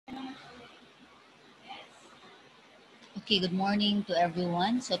Okay, good morning to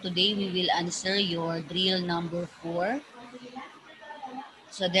everyone. So today we will answer your drill number 4.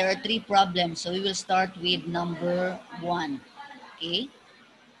 So there are 3 problems. So we will start with number 1. Okay.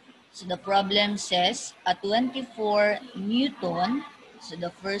 So the problem says a 24 Newton. So the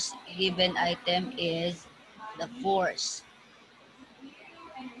first given item is the force.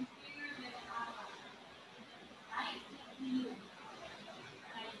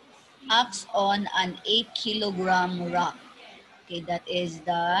 Acts on an 8-kilogram rock. Okay, that is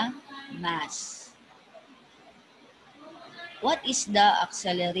the mass. What is the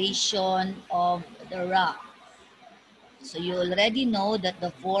acceleration of the rock? So you already know that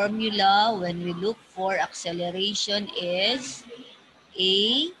the formula when we look for acceleration is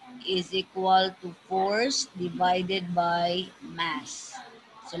A is equal to force divided by mass.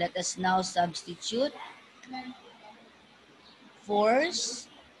 So let us now substitute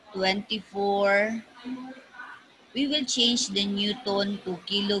force 24. We will change the Newton to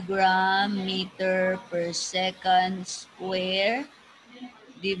kilogram meter per second square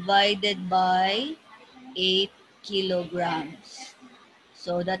divided by 8 kilograms.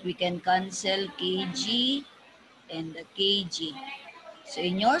 So that we can cancel kg and the kg. So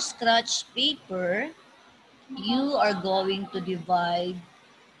in your scratch paper, you are going to divide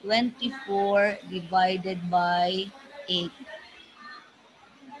 24 divided by 8.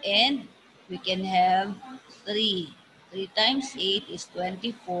 And we can have 3. 3 times 8 is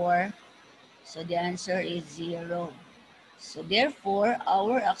 24. So the answer is 0. So therefore,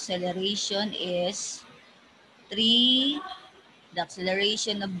 our acceleration is 3. The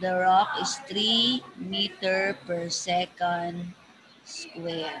acceleration of the rock is 3 meter per second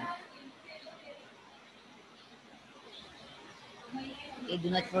square. Okay,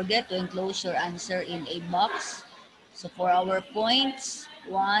 do not forget to enclose your answer in a box. So for our points,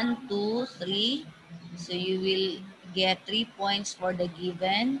 1, 2, 3. So you will get 3 points for the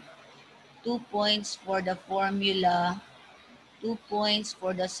given, 2 points for the formula, 2 points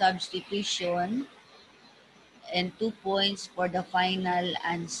for the substitution, and 2 points for the final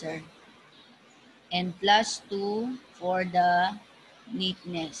answer. And plus 2 for the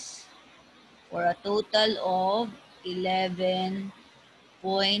neatness. For a total of 11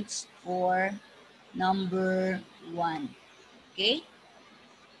 points for number 1. Okay?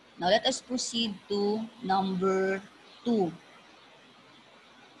 Now let us proceed to number 2.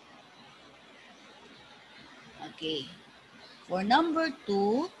 Okay. For number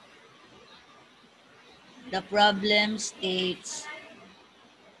 2, the problem states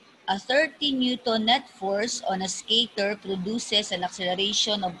a 30 Newton net force on a skater produces an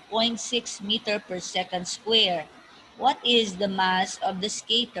acceleration of 0.6 meter per second square. What is the mass of the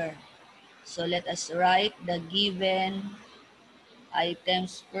skater? So let us write the given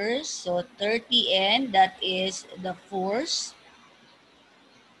items first. So 30 N, that is the force.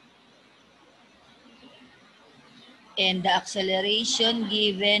 And the acceleration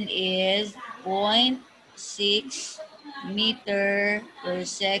given is 0.6 meter per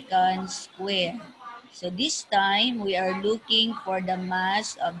second square. So this time, we are looking for the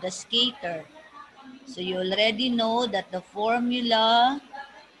mass of the skater. So you already know that the formula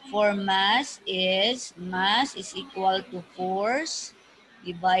for mass is equal to force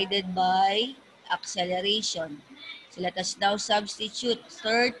divided by acceleration. So let us now substitute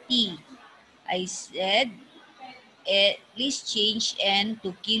 30. I said, please change N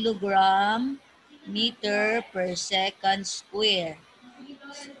to kilogram meter per second square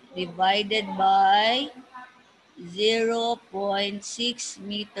divided by 0.6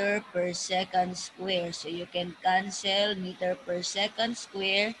 meter per second square. So you can cancel meter per second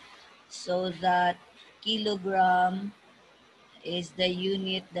square so that kilogram is the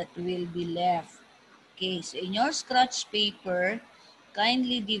unit that will be left. Okay, so in your scratch paper,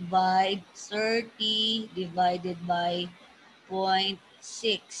 kindly divide 30 divided by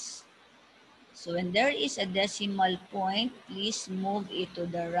 0.6. So when there is a decimal point, please move it to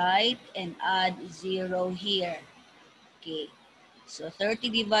the right and add 0 here. Okay, so 30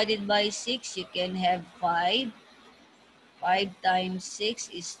 divided by 6, you can have 5. 5 times 6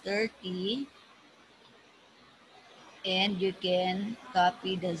 is 30. And you can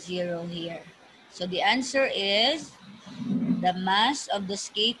copy the 0 here. So the answer is, the mass of the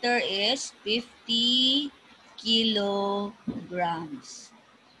skater is 50 kilograms.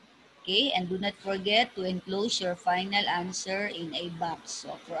 Okay, and do not forget to enclose your final answer in a box.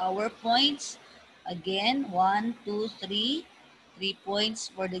 So for our points, again, 1, 2, 3. 3 points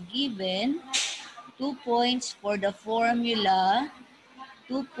for the given, 2 points for the formula,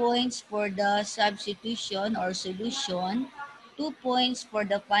 2 points for the substitution or solution, 2 points for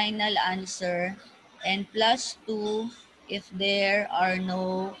the final answer, and plus 2 if there are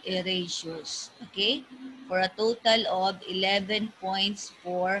no erasures. Okay? For a total of 11 points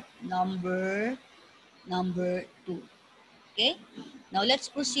for number 2. Okay? Now let's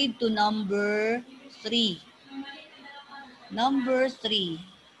proceed to number 3. Number 3.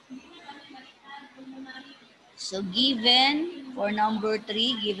 So given for number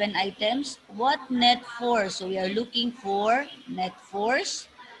 3, given items, what net force? So we are looking for net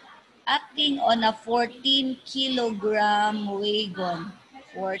force acting on a 14 kilogram wagon.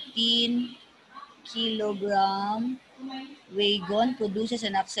 14 kilogram wagon produces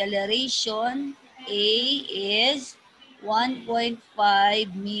an acceleration. A is 1.5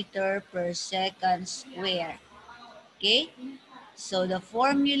 meter per second square. Okay? So the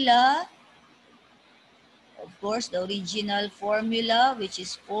formula, of course, the original formula, which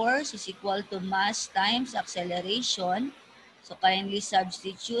is force is equal to mass times acceleration. So kindly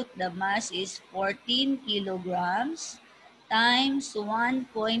substitute. The mass is 14 kilograms times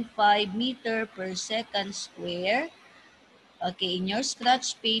 1.5 meter per second square. Okay, in your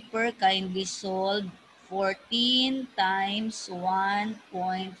scratch paper, kindly solve 14 times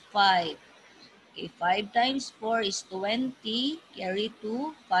 1.5. Okay, 5 times 4 is 20. Carry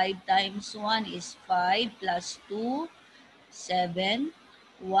 2. 5 times 1 is 5 plus 2, 7.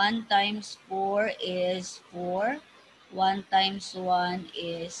 1 times 4 is 4. 1 times 1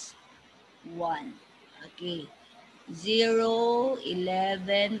 is 1. Okay. 0,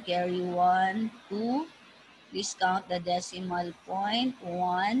 11, carry 1, 2. Please count the decimal point,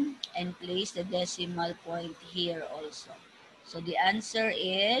 1, and place the decimal point here also. So the answer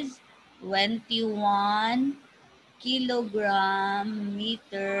is 21 kilogram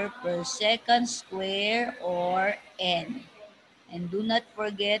meter per second square, or N. And do not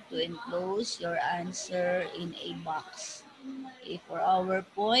forget to enclose your answer in a box. Okay, for our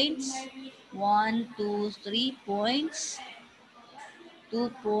points, 1, 2, 3 points,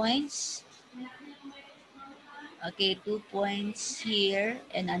 2 points. Okay, 2 points here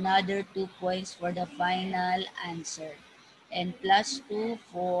and another 2 points for the final answer. And plus 2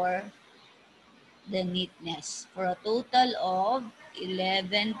 for the neatness, for a total of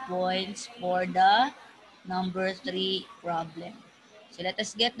 11 points for the number 3 problem. So let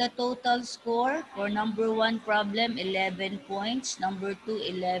us get the total score. For number 1 problem, 11 points. Number 2,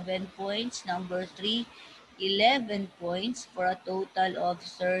 11 points. Number 3, 11 points, for a total of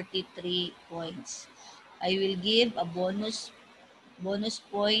 33 points. I will give a bonus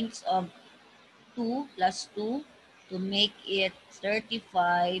points of 2 plus 2 to make it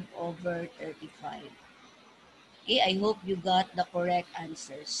 35 over 35. Okay, I hope you got the correct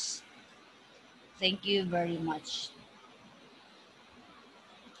answers. Thank you very much.